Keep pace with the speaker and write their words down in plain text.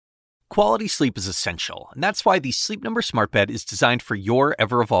Quality sleep is essential, and that's why the Sleep Number Smart Bed is designed for your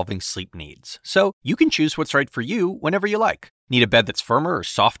ever-evolving sleep needs. So you can choose what's right for you whenever you like. Need a bed that's firmer or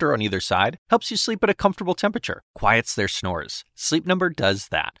softer on either side? Helps you sleep at a comfortable temperature. Quiets their snores. Sleep Number does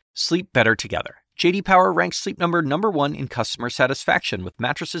that. Sleep better together. J.D. Power ranks Sleep Number #1 in customer satisfaction with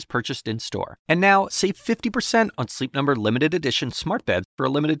mattresses purchased in-store. And now, save 50% on Sleep Number limited edition smart beds for a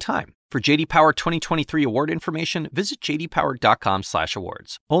limited time. For J.D. Power 2023 award information, visit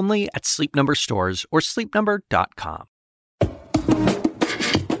jdpower.com/awards. Only at Sleep Number stores or sleepnumber.com.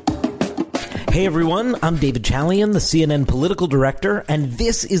 Hey everyone, I'm David Chalian, the CNN political director, and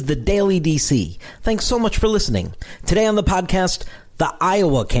this is the Daily DC. Thanks so much for listening. Today on the podcast, the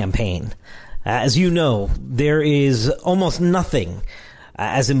Iowa campaign. As you know, there is almost nothing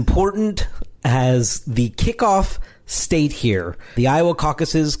as important as the kickoff state here. The Iowa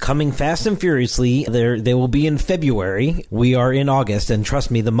caucuses coming fast and furiously. They will be in February. We are in August, and trust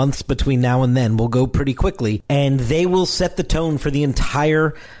me, the months between now and then will go pretty quickly, and they will set the tone for the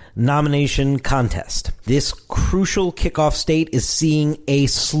entire nomination contest. This crucial kickoff state is seeing a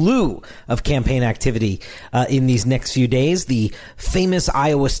slew of campaign activity in these next few days. The famous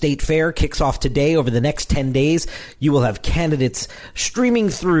Iowa State Fair kicks off today. Over the next 10 days, you will have candidates streaming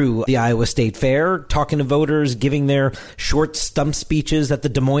through the Iowa State Fair, talking to voters, giving their short stump speeches at the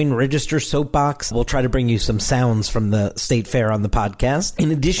Des Moines Register soapbox. We'll try to bring you some sounds from the State Fair on the podcast.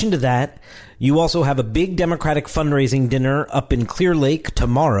 In addition to that, you also have a big Democratic fundraising dinner up in Clear Lake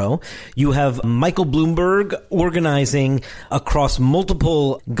tomorrow. You have Michael Bloomberg organizing across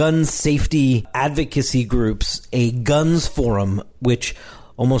multiple gun safety advocacy groups a guns forum, which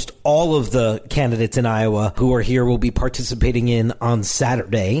almost all of the candidates in Iowa who are here will be participating in on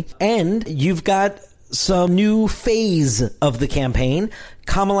Saturday. And you've got some new phase of the campaign.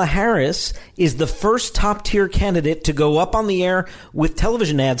 Kamala Harris is the first top-tier candidate to go up on the air with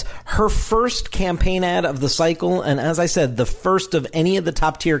television ads. Her first campaign ad of the cycle, and as I said, the first of any of the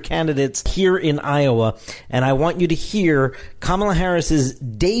top-tier candidates here in Iowa. And I want you to hear Kamala Harris's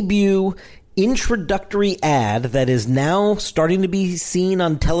debut introductory ad that is now starting to be seen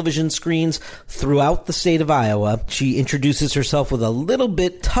on television screens throughout the state of Iowa. She introduces herself with a little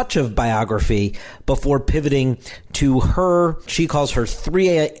bit touch of biography before pivoting to her, she calls her 3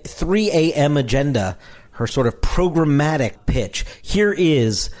 a.m. agenda, her sort of programmatic pitch. Here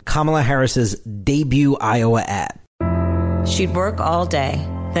is Kamala Harris's debut Iowa ad. She'd work all day,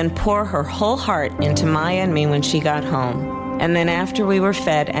 then pour her whole heart into Maya and me when she got home. And then after we were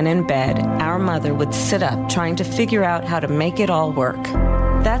fed and in bed, our mother would sit up trying to figure out how to make it all work.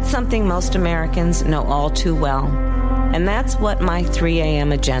 That's something most Americans know all too well. And that's what my 3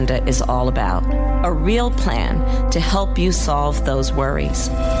 a.m. agenda is all about. A real plan to help you solve those worries.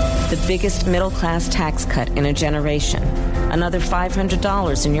 The biggest middle-class tax cut in a generation. Another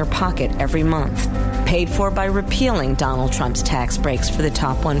 $500 in your pocket every month. Paid for by repealing Donald Trump's tax breaks for the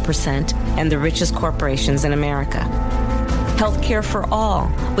top 1% and the richest corporations in America. Healthcare for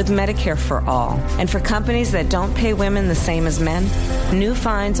all, with Medicare for all. And for companies that don't pay women the same as men, new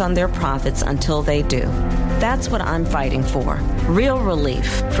fines on their profits until they do. That's what I'm fighting for. Real relief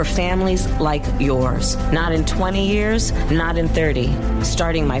for families like yours. Not in 20 years, not in 30.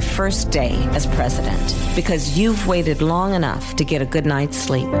 Starting my first day as president. Because you've waited long enough to get a good night's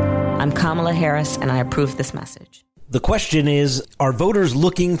sleep. I'm Kamala Harris, and I approve this message. The question is, are voters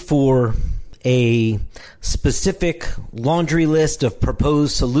looking for a specific laundry list of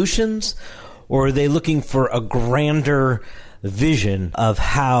proposed solutions, or are they looking for a grander vision of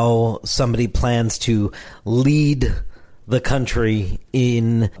how somebody plans to lead the country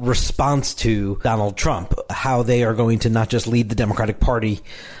in response to Donald Trump, how they are going to not just lead the Democratic Party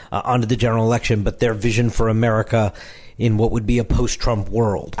onto the general election, but their vision for America in what would be a post-Trump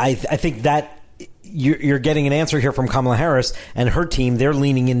world? I think that you're getting an answer here from Kamala Harris and her team. They're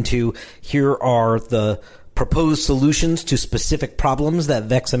leaning into, here are the proposed solutions to specific problems that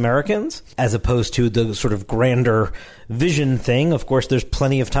vex Americans, as opposed to the sort of grander vision thing. Of course, there's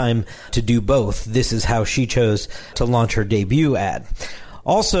plenty of time to do both. This is how she chose to launch her debut ad.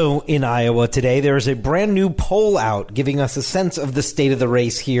 Also in Iowa today, there is a brand new poll out giving us a sense of the state of the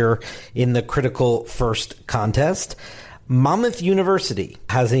race here in the critical first contest. Monmouth University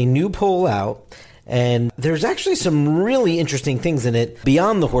has a new poll out, and there's actually some really interesting things in it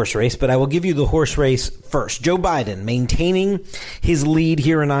beyond the horse race, but I will give you the horse race first. Joe Biden maintaining his lead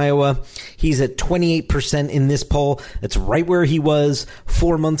here in Iowa. He's at 28% in this poll. That's right where he was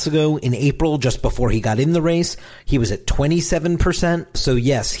 4 months ago in April, just before he got in the race. He was at 27%. So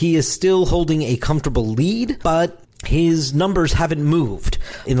yes, he is still holding a comfortable lead, but his numbers haven't moved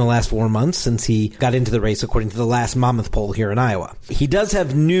in the last 4 months since he got into the race, according to the last Monmouth poll here in Iowa. He does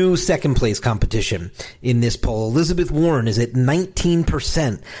have new second-place competition in this poll. Elizabeth Warren is at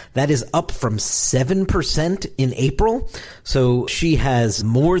 19%. That is up from 7% in April. So she has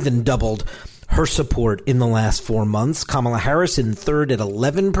more than doubled her support in the last 4 months. Kamala Harris in third at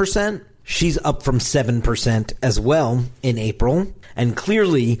 11%. She's up from 7% as well in April. And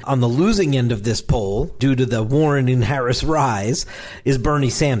clearly, on the losing end of this poll, due to the Warren and Harris rise, is Bernie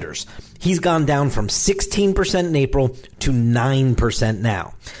Sanders. He's gone down from 16% in April to 9%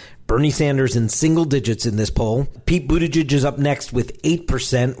 now. Bernie Sanders in single digits in this poll. Pete Buttigieg is up next with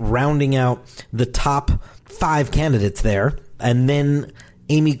 8%, rounding out the top 5 candidates there. And then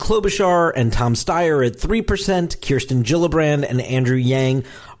Amy Klobuchar and Tom Steyer at 3%, Kirsten Gillibrand and Andrew Yang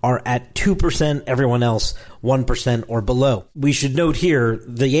are at 2%, everyone else 1% or below. We should note here,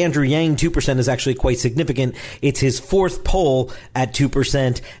 the Andrew Yang 2% is actually quite significant. It's his 4th poll at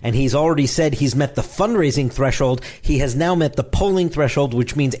 2%, and he's already said he's met the fundraising threshold. He has now met the polling threshold,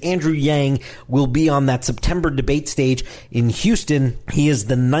 which means Andrew Yang will be on that September debate stage in Houston. He is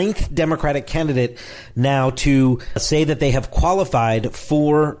the 9th Democratic candidate now to say that they have qualified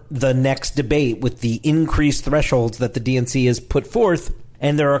for the next debate with the increased thresholds that the DNC has put forth.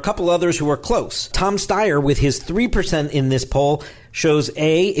 And there are a couple others who are close. Tom Steyer, with his 3% in this poll, shows,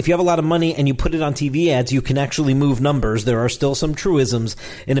 A, if you have a lot of money and you put it on TV ads, you can actually move numbers. There are still some truisms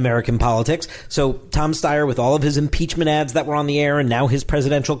in American politics. So Tom Steyer, with all of his impeachment ads that were on the air and now his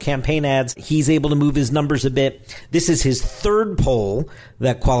presidential campaign ads, he's able to move his numbers a bit. This is his 3rd poll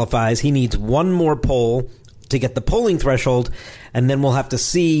that qualifies. He needs one more poll to get the polling threshold, and then we'll have to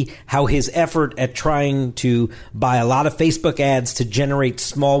see how his effort at trying to buy a lot of Facebook ads to generate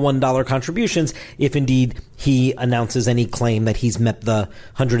small $1 contributions, if indeed he announces any claim that he's met the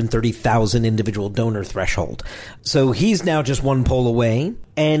 130,000 individual donor threshold. So he's now just one poll away,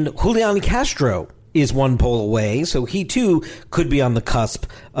 and Julian Castro is one poll away, so he too could be on the cusp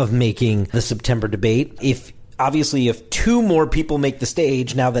of making the September debate. Obviously, if 2 more people make the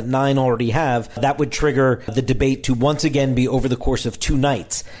stage, now that 9 already have, that would trigger the debate to once again be over the course of 2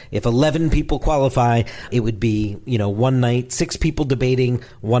 nights. If 11 people qualify, it would be, one night, 6 people debating,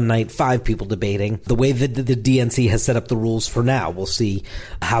 one night, 5 people debating. The way that the DNC has set up the rules for now, we'll see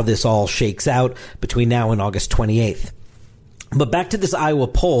how this all shakes out between now and August 28th. But back to this Iowa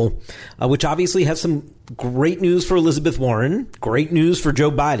poll, which obviously has some great news for Elizabeth Warren, great news for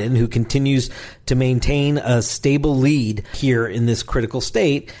Joe Biden, who continues to maintain a stable lead here in this critical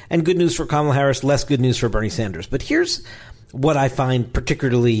state, and good news for Kamala Harris, less good news for Bernie Sanders. But here's what I find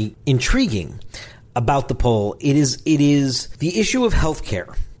particularly intriguing about the poll. It is the issue of health care.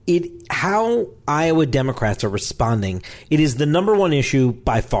 How Iowa Democrats are responding. It is the number one issue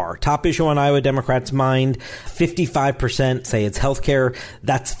by far. Top issue on Iowa Democrats' mind. 55% say it's healthcare.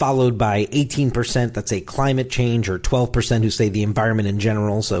 That's followed by 18% that say climate change, or 12% who say the environment in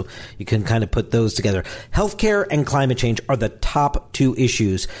general. So you can kind of put those together. Healthcare and climate change are the top 2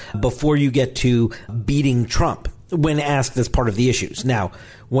 issues before you get to beating Trump, when asked as part of the issues. Now,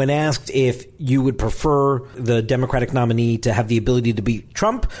 when asked if you would prefer the Democratic nominee to have the ability to beat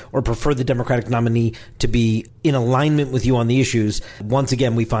Trump or prefer the Democratic nominee to be in alignment with you on the issues, once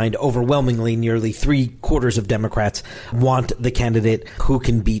again, we find overwhelmingly nearly 3/4 of Democrats want the candidate who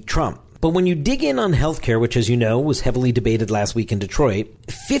can beat Trump. But when you dig in on healthcare, which, as you know, was heavily debated last week in Detroit,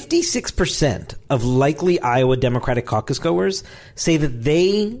 56% of likely Iowa Democratic caucus goers say that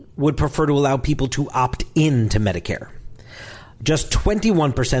they would prefer to allow people to opt in to Medicare. Just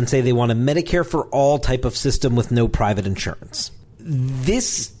 21% say they want a Medicare for all type of system with no private insurance.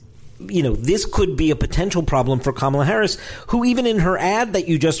 This could be a potential problem for Kamala Harris, who even in her ad that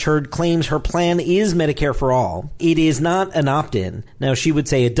you just heard claims her plan is Medicare for all. It is not an opt-in. Now, she would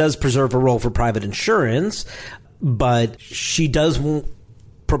say it does preserve a role for private insurance, but she does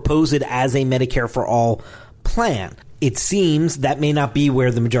propose it as a Medicare for all plan. It seems that may not be where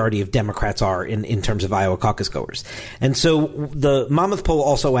the majority of Democrats are in terms of Iowa caucus goers. And so the Monmouth poll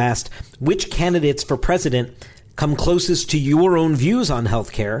also asked which candidates for president come closest to your own views on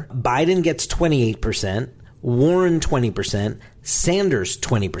health care. Biden gets 28%, Warren 20%, Sanders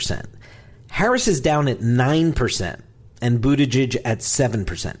 20%. Harris is down at 9%, and Buttigieg at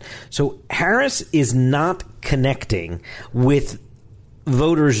 7%. So Harris is not connecting with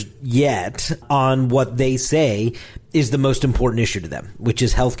voters yet on what they say is the most important issue to them, which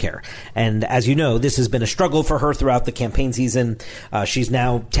is healthcare. And as you know, this has been a struggle for her throughout the campaign season. She's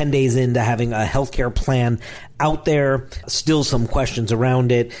now 10 days into having a healthcare plan out there, still some questions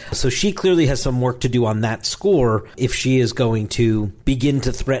around it. So she clearly has some work to do on that score if she is going to begin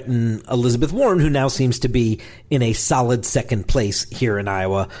to threaten Elizabeth Warren, who now seems to be in a solid second place here in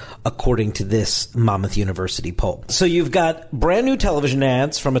Iowa, according to this Monmouth University poll. So you've got brand new television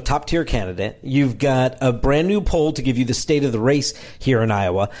ads from a top tier candidate. You've got a brand new poll to give you the state of the race here in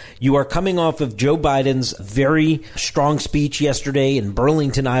Iowa. You are coming off of Joe Biden's very strong speech yesterday in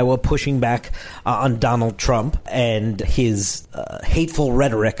Burlington, Iowa, pushing back on Donald Trump and his hateful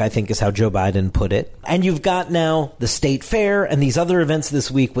rhetoric, I think is how Joe Biden put it. And you've got now the state fair and these other events this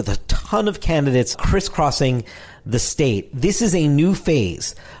week with a ton of candidates crisscrossing the state. This is a new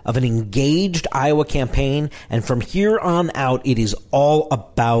phase of an engaged Iowa campaign, and from here on out, it is all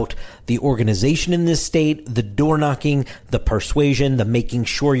about the organization in this state, the door knocking, the persuasion, the making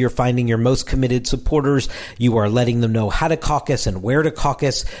sure you're finding your most committed supporters. You are letting them know how to caucus and where to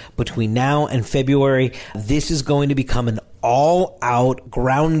caucus between now and February. This is going to become an all-out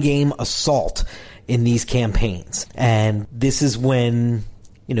ground game assault in these campaigns. And this is when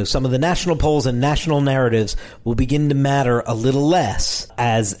some of the national polls and national narratives will begin to matter a little less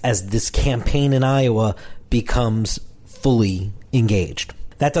as this campaign in Iowa becomes fully engaged.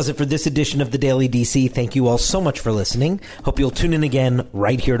 That does it for this edition of the Daily DC. Thank you all so much for listening. Hope you'll tune in again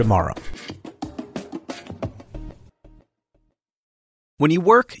right here tomorrow. When you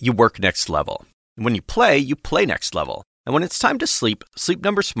work next level. And when you play next level. And when it's time to sleep, Sleep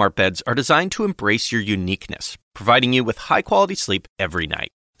Number smart beds are designed to embrace your uniqueness, providing you with high-quality sleep every night.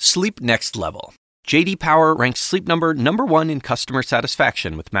 Sleep next level. J.D. Power ranks Sleep Number #1 in customer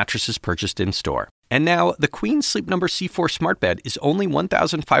satisfaction with mattresses purchased in-store. And now, the Queen Sleep Number C4 smart bed is only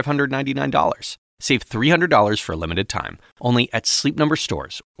 $1,599. Save $300 for a limited time, only at Sleep Number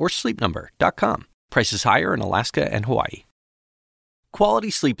stores or sleepnumber.com. Prices higher in Alaska and Hawaii. Quality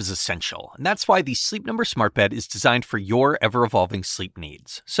sleep is essential, and that's why the Sleep Number smart bed is designed for your ever-evolving sleep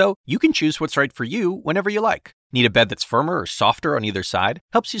needs. So you can choose what's right for you whenever you like. Need a bed that's firmer or softer on either side?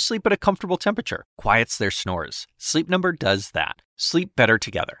 Helps you sleep at a comfortable temperature. Quiets their snores. Sleep Number does that. Sleep better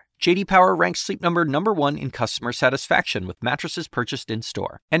together. J.D. Power ranks Sleep Number #1 in customer satisfaction with mattresses purchased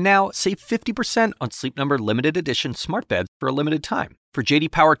in-store. And now, save 50% on Sleep Number limited edition smart beds for a limited time. For J.D.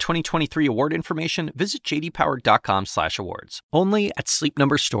 Power 2023 award information, visit jdpower.com/awards. Only at Sleep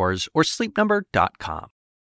Number stores or sleepnumber.com.